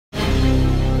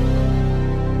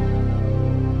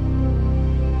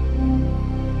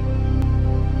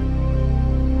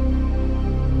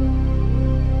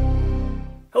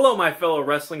Hello, my fellow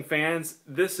wrestling fans.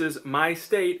 This is my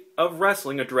State of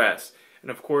Wrestling address. And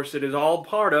of course, it is all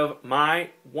part of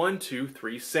my 1, 2,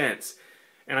 3 cents.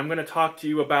 And I'm going to talk to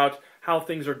you about how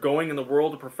things are going in the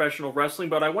world of professional wrestling,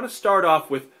 but I want to start off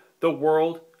with the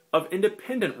world of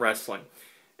independent wrestling.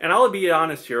 And I'll be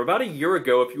honest here, about a year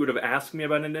ago, if you would have asked me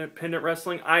about independent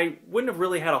wrestling, I wouldn't have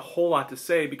really had a whole lot to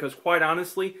say because, quite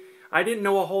honestly, I didn't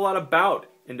know a whole lot about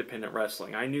independent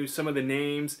wrestling. I knew some of the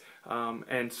names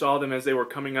and saw them as they were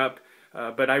coming up,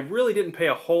 but I really didn't pay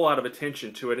a whole lot of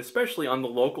attention to it, especially on the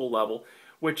local level,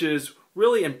 which is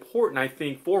really important, I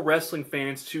think, for wrestling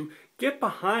fans to get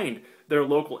behind their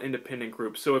local independent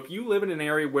groups. So if you live in an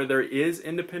area where there is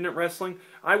independent wrestling,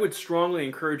 I would strongly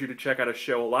encourage you to check out a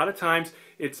show. A lot of times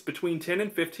it's between $10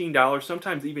 and $15,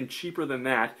 sometimes even cheaper than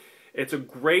that. It's a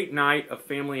great night of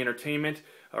family entertainment,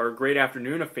 or a great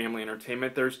afternoon of family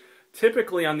entertainment. There's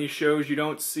typically on these shows you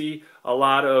don't see a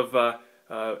lot of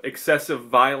excessive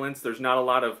violence. There's not a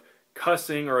lot of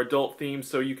cussing or adult themes,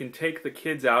 so you can take the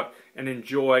kids out and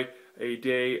enjoy a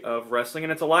day of wrestling.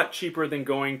 And it's a lot cheaper than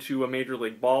going to a major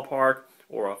league ballpark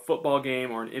or a football game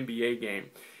or an NBA game.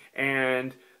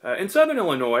 And in Southern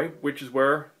Illinois, which is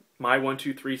where my 1,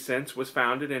 2, 3 cents was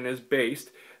founded and is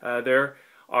based, there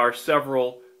are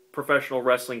several professional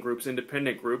wrestling groups,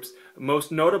 independent groups. Most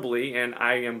notably, and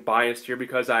I am biased here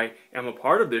because I am a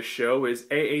part of this show, is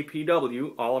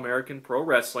AAPW, All American Pro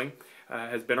Wrestling.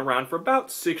 Has been around for about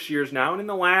 6 years now, and in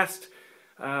the last,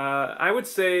 I would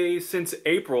say since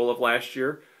April of last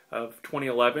year, of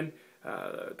 2011,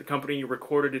 the company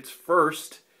recorded its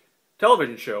first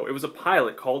television show. It was a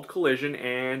pilot called Collision,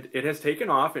 and it has taken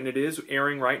off, and it is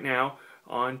airing right now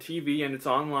on TV, and it's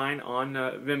online on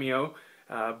Vimeo,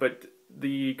 but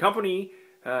the company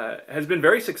has been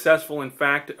very successful. In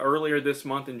fact, earlier this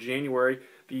month in January,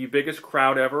 the biggest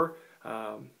crowd ever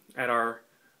at our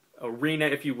arena,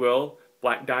 if you will,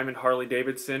 Black Diamond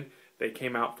Harley-Davidson, they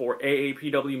came out for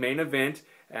AAPW main event,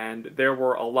 and there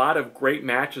were a lot of great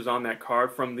matches on that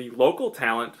card from the local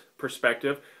talent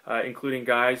perspective, including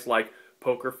guys like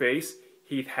Poker Face,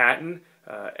 Heath Hatton,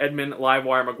 Edmund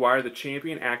Livewire McGuire, the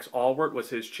champion. Axe Allward was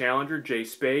his challenger, Jay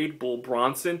Spade, Bull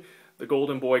Bronson, the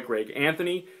Golden Boy Greg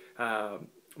Anthony,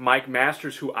 Mike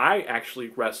Masters, who I actually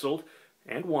wrestled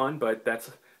and won, but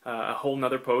that's a whole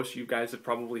nother post. You guys have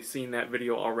probably seen that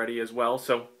video already as well.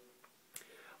 So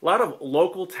a lot of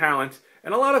local talent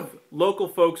and a lot of local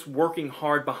folks working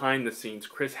hard behind the scenes.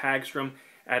 Chris Hagstrom,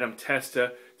 Adam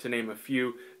Testa, to name a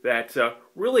few, that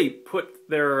really put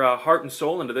their heart and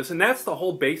soul into this. And that's the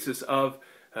whole basis of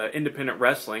independent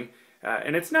wrestling.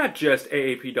 And it's not just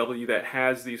AAPW that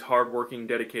has these hard-working,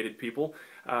 dedicated people.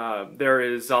 There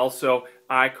is also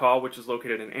ICAW, which is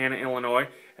located in Anna, Illinois,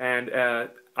 and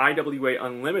IWA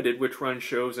Unlimited, which runs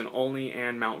shows in Olney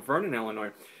and Mount Vernon, Illinois.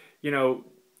 You know,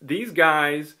 these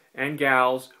guys and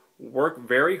gals work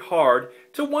very hard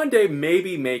to one day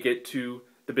maybe make it to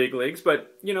the big leagues,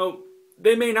 but, you know,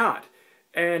 they may not.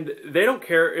 And they don't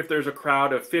care if there's a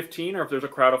crowd of 15 or if there's a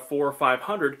crowd of 400 or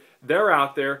 500. They're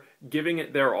out there giving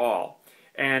it their all.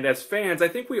 And as fans, I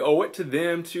think we owe it to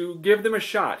them to give them a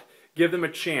shot, give them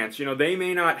a chance. You know, they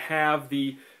may not have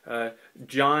the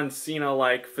John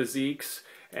Cena-like physiques,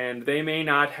 and they may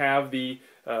not have the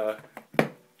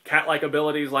cat-like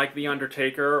abilities like The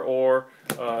Undertaker or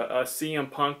a CM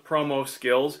Punk promo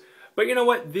skills. But you know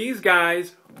what? These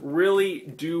guys really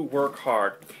do work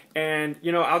hard. And,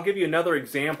 you know, I'll give you another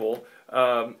example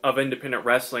of independent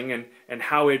wrestling and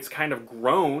how it's kind of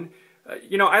grown.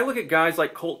 You know, I look at guys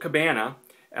like Colt Cabana,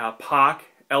 Pac,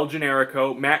 El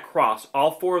Generico, Matt Cross.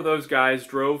 All four of those guys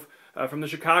drove from the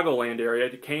Chicagoland area,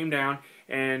 came down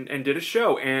and did a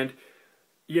show. And,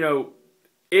 you know,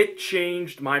 it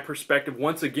changed my perspective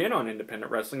once again on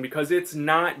independent wrestling, because it's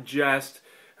not just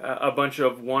a bunch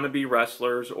of wannabe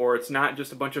wrestlers, or it's not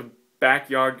just a bunch of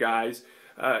backyard guys.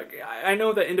 I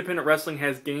know that independent wrestling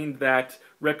has gained that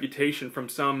reputation from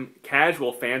some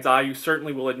casual fans. I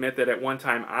certainly will admit that at one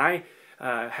time I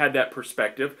had that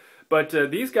perspective. But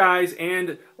these guys,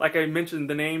 and like I mentioned,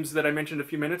 the names that I mentioned a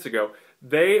few minutes ago,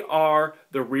 they are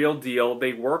the real deal.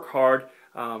 They work hard.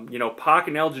 You know, Pac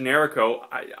and El Generico,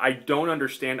 I don't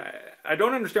understand. I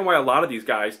don't understand why a lot of these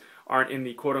guys aren't in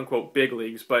the quote-unquote big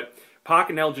leagues, but Pac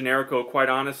and El Generico, quite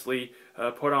honestly,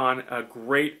 put on a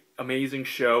great, amazing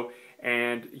show.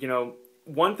 And, you know,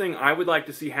 one thing I would like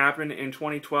to see happen in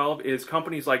 2012 is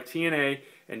companies like TNA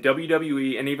and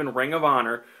WWE and even Ring of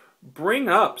Honor bring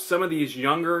up some of these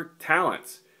younger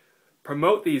talents.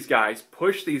 Promote these guys,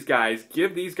 push these guys,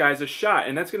 give these guys a shot.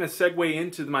 And that's going to segue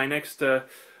into my next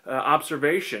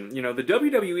observation. You know, the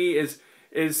WWE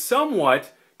is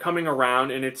somewhat coming around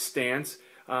in its stance.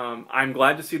 I'm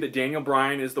glad to see that Daniel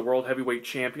Bryan is the World Heavyweight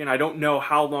Champion. I don't know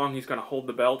how long he's going to hold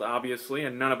the belt, obviously,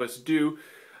 and none of us do.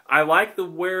 I like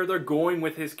where they're going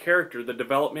with his character, the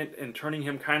development, and turning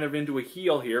him kind of into a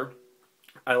heel here.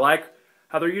 I like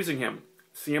how they're using him.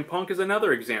 CM Punk is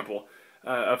another example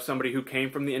of somebody who came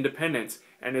from the independents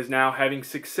and is now having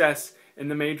success in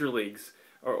the major leagues,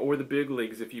 or the big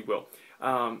leagues, if you will.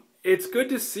 It's good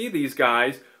to see these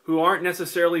guys who aren't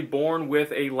necessarily born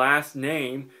with a last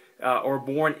name or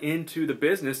born into the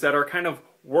business that are kind of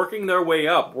working their way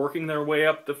up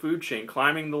the food chain,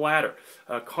 climbing the ladder.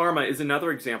 Karma is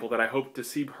another example that I hope to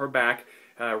see her back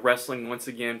wrestling once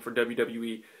again for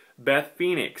WWE. Beth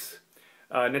Phoenix.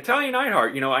 Natalya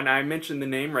Neidhart, and I mentioned the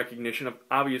name recognition.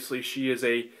 Obviously, she is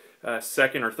a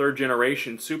second or third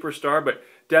generation superstar, but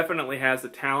definitely has the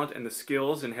talent and the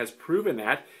skills and has proven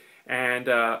that. And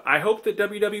I hope that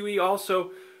WWE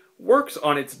also works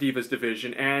on its Divas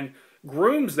division and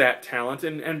grooms that talent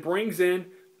and brings in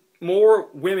more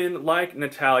women like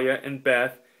Natalya and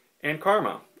Beth and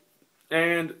Karma.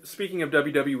 And speaking of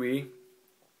WWE,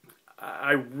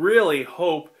 I really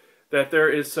hope that there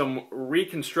is some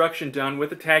reconstruction done with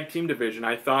the tag team division.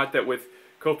 I thought that with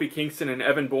Kofi Kingston and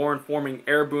Evan Bourne forming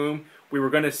Air Boom, we were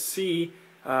going to see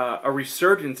a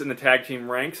resurgence in the tag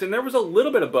team ranks, and there was a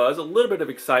little bit of buzz, a little bit of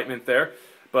excitement there.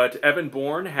 But Evan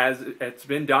Bourne it's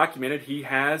been documented, he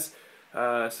has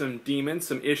some demons,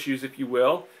 some issues, if you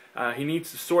will. He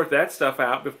needs to sort that stuff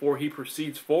out before he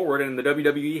proceeds forward, and the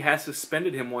WWE has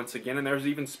suspended him once again, and there's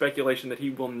even speculation that he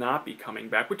will not be coming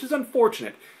back, which is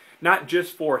unfortunate. Not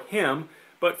just for him,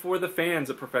 but for the fans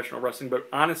of professional wrestling. But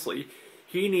honestly,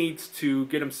 he needs to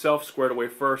get himself squared away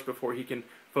first before he can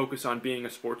focus on being a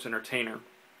sports entertainer.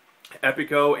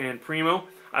 Epico and Primo,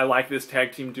 I like this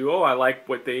tag team duo. I like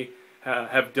what they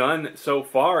have done so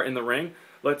far in the ring.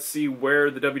 Let's see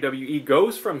where the WWE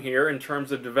goes from here in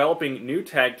terms of developing new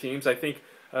tag teams. I think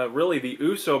really the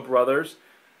Uso brothers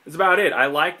is about it. I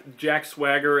like Jack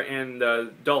Swagger and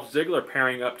Dolph Ziggler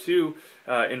pairing up too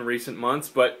in recent months,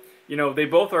 but they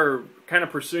both are kind of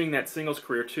pursuing that singles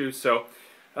career too, so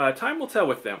time will tell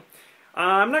with them.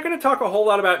 I'm not going to talk a whole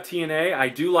lot about TNA. I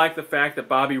do like the fact that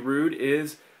Bobby Roode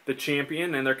is the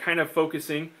champion, and they're kind of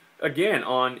focusing again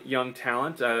on young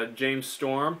talent. James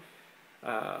Storm,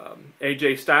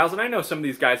 AJ Styles, and I know some of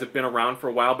these guys have been around for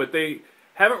a while, but they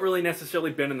haven't really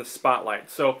necessarily been in the spotlight.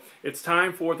 So it's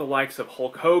time for the likes of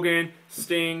Hulk Hogan,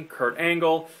 Sting, Kurt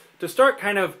Angle to start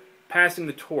kind of passing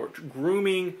the torch,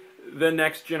 grooming the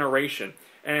next generation.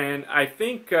 And I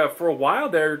think for a while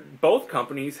there, both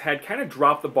companies had kind of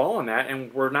dropped the ball on that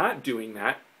and were not doing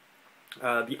that.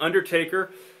 The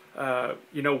Undertaker,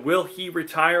 will he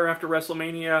retire after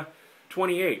WrestleMania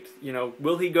 28?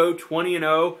 Will he go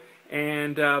 20-0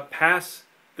 and pass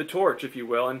the torch, if you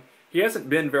will? And he hasn't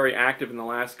been very active in the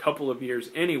last couple of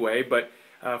years anyway, but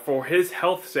for his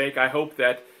health's sake, I hope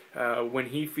that when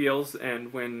he feels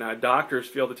and when doctors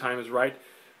feel the time is right,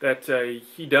 that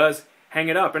he does hang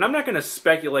it up. And I'm not going to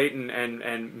speculate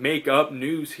and make up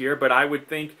news here, but I would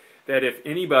think that if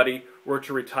anybody were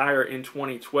to retire in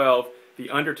 2012, The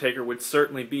Undertaker would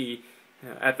certainly be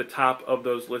at the top of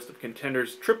those list of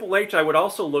contenders. Triple H, I would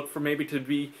also look for maybe to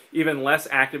be even less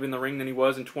active in the ring than he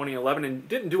was in 2011, and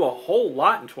didn't do a whole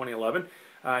lot in 2011.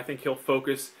 I think he'll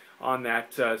focus on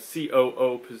that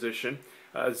COO position.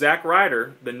 Zack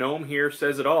Ryder, the gnome here,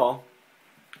 says it all.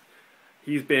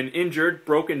 He's been injured,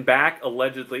 broken back,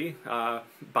 allegedly,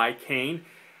 by Kane.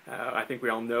 I think we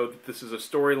all know that this is a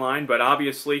storyline, but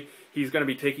obviously he's going to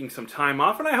be taking some time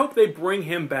off, and I hope they bring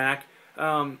him back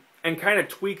and kind of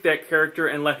tweak that character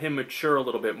and let him mature a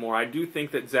little bit more. I do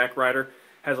think that Zack Ryder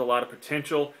has a lot of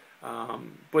potential.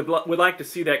 Would like to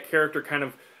see that character kind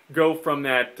of go from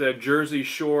that Jersey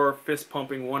Shore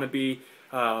fist-pumping wannabe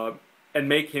and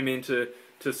make him into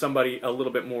somebody a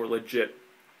little bit more legit.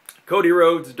 Cody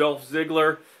Rhodes, Dolph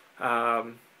Ziggler,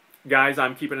 guys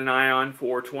I'm keeping an eye on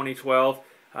for 2012.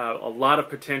 A lot of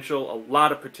potential,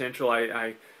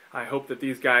 I hope that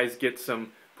these guys get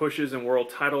some pushes and world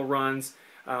title runs.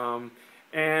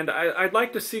 And I'd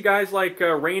like to see guys like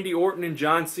Randy Orton and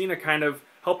John Cena kind of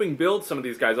helping build some of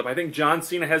these guys up. I think John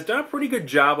Cena has done a pretty good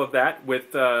job of that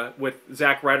with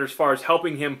Zack Ryder as far as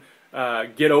helping him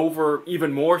get over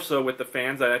even more so with the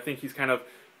fans. I think he's kind of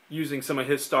using some of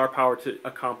his star power to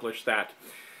accomplish that.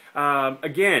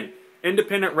 Again,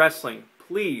 independent wrestling,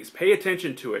 please pay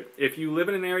attention to it. If you live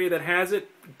in an area that has it,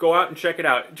 go out and check it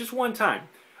out just one time.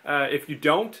 If you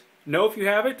don't know if you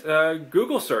have it,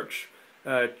 Google search.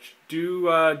 Do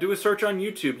a search on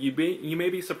YouTube. You may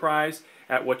be surprised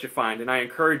at what you find. And I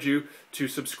encourage you to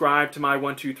subscribe to my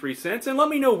 123 Cents and let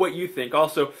me know what you think.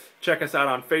 Also, check us out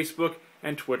on Facebook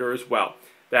and Twitter as well.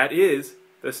 That is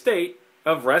the state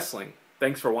of wrestling.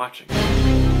 Thanks for watching.